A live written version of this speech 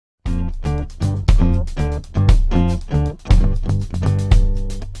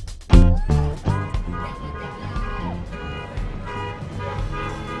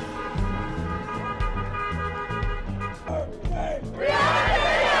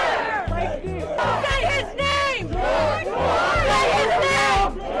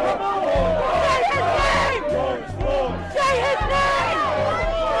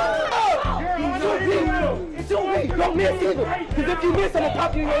If you miss, I'm gonna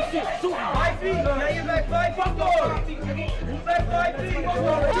pop you in your shit. Shoot. 5 feet. Now you back 5 feet. You back 5 feet.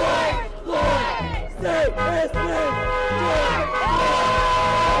 Say his name.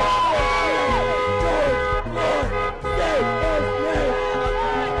 Say his name.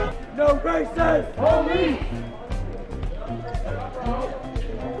 No racist. Police.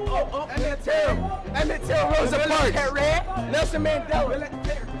 Emmett Till, Rosa Parks, Nelson Mandela.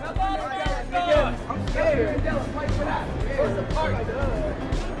 I'm scared. Rosa Parks.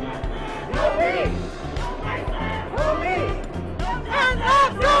 No peace. No peace. And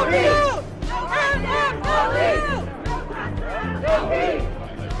up, no peace. And up, no peace. No peace.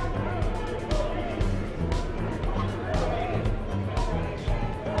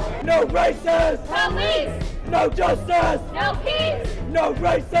 No racist. Police. No justice. No peace. No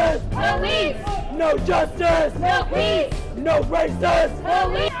racist. Police. No justice. No peace. No racist.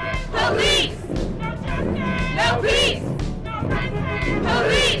 Police. Police. No peace.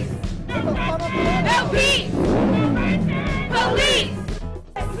 Police. No peace. Police.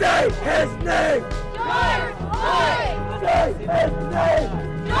 Say his name. George Floyd. Say his name.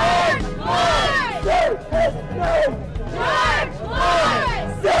 George Floyd. Say his name. George Floyd.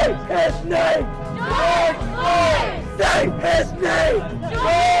 Say his name. George Floyd. Say his name.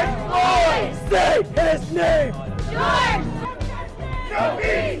 George Floyd. Say his name. George. No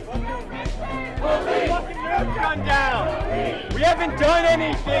peace. Gun down. We haven't done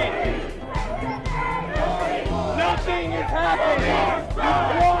anything. Nothing is happening. You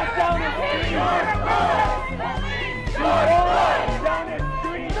brought down the street. You brought down the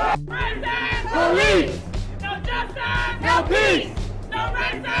street. Police. No justice. No peace. No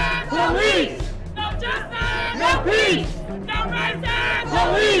racism. Police. No justice. No peace. No racism.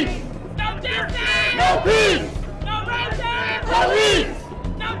 Police. No justice. No peace. No racism. Police.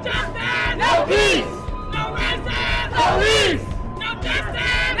 No justice. No peace. No racism. Police. No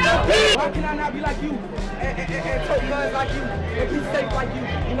justice. No peace. Why can I not be like you and tote guns like you and be safe like you?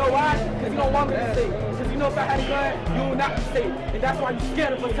 You know why? Because you don't want me to be safe. Because you know if I had a gun, you will not be safe. And that's why you're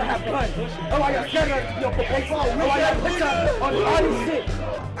scared of us to have guns. That's why you're scared of your baseball. That's why you're put up on all this shit.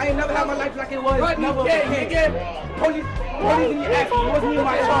 I ain't never had my life like it was. Never again. Police didn't ask me. It wasn't even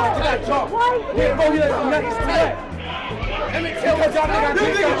my charge. I got charged. We're 4 years of nothing to that. Emmett Till,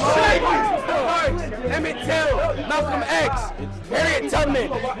 Emmett Till, Malcolm X, Harriet Tubman.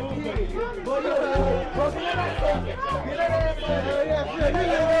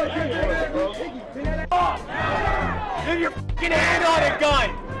 Get your fucking hand on a gun.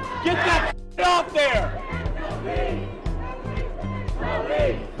 Get that off there.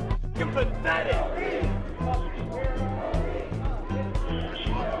 You're pathetic.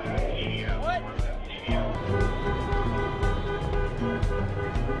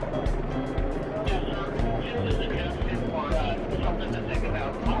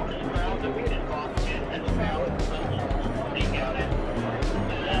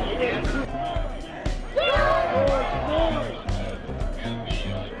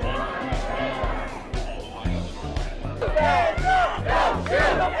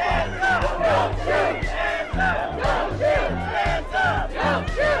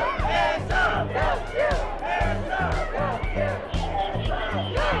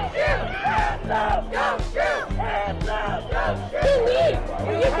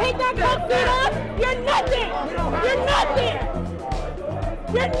 You take that coat off, you're nothing! You're nothing!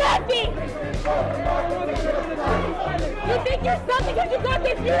 You're nothing! You think you're something because you got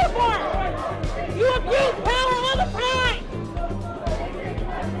this uniform! You abuse power all the time!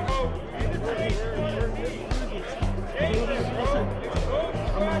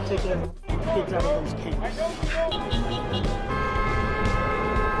 I'm not taking kids out of those cages.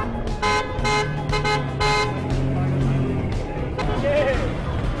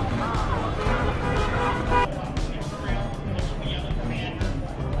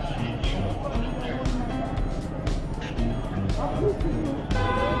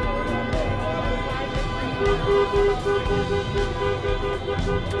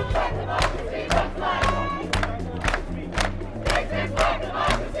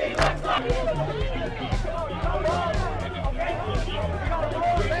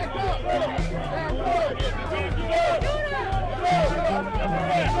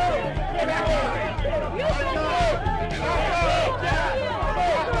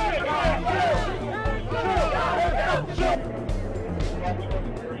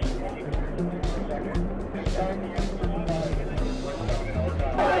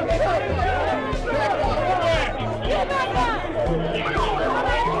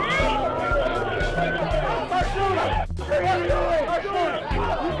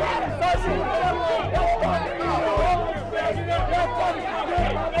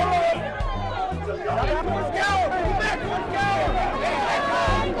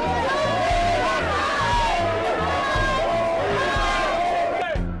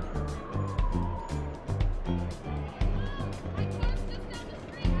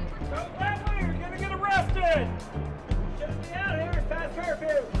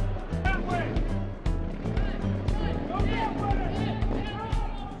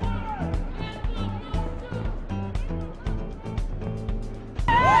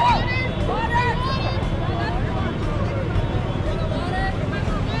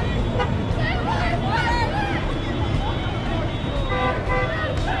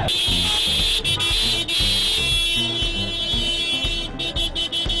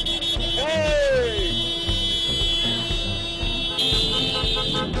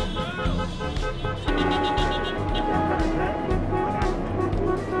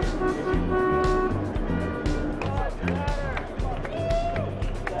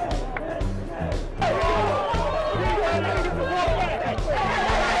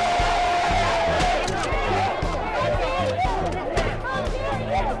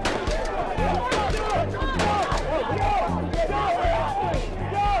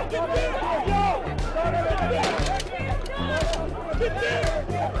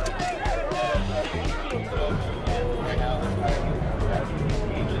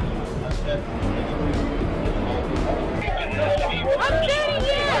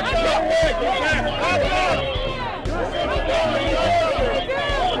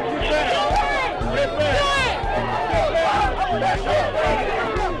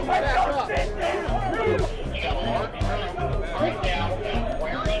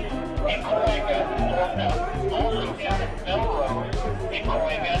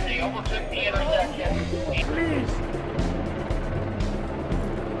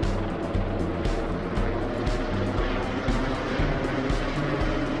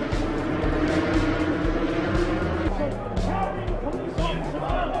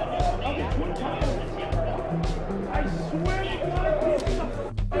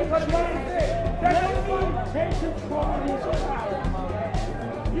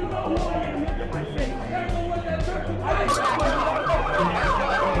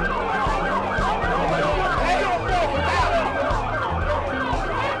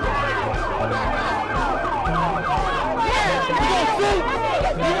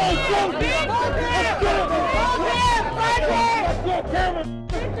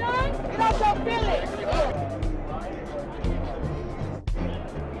 feel it.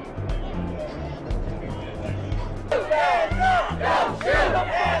 Hands up! Don't shoot!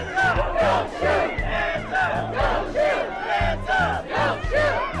 Hands up! Don't shoot! Hands up! Don't shoot! Hands up! Don't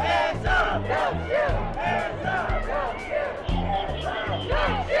shoot! Hands up! Don't shoot! Hands up!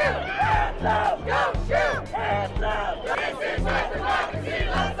 Don't shoot! Hands up! Don't shoot! Hands up! This is what democracy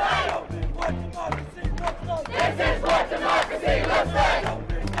looks like! This is what democracy looks like!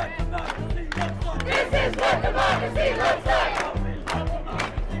 This is what democracy looks like!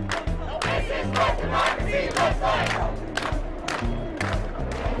 This is what democracy looks like!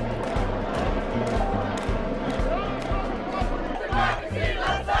 Democracy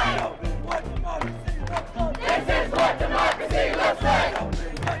looks like! This is what democracy looks like!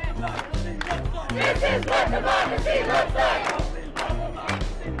 This is what democracy looks like!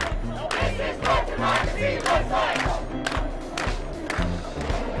 This is what democracy looks like!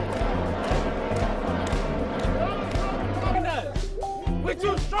 We're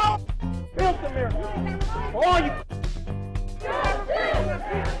too strong! Built America! For all you... Don't shoot!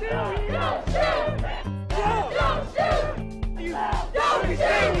 Don't shoot! Don't shoot! Don't shoot!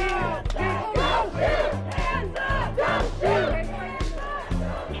 Don't shoot! Hands up! Don't shoot!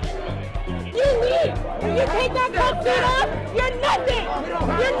 You leave. When you take that coat suit off, you're nothing.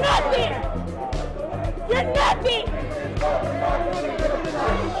 You're nothing. You're nothing.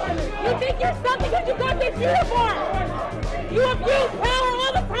 You think you're something because you got this uniform. You abuse power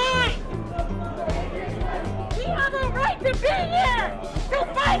all the time. We have a right to be here, to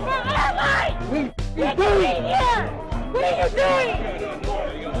fight for our lives. We can be here. What are you doing?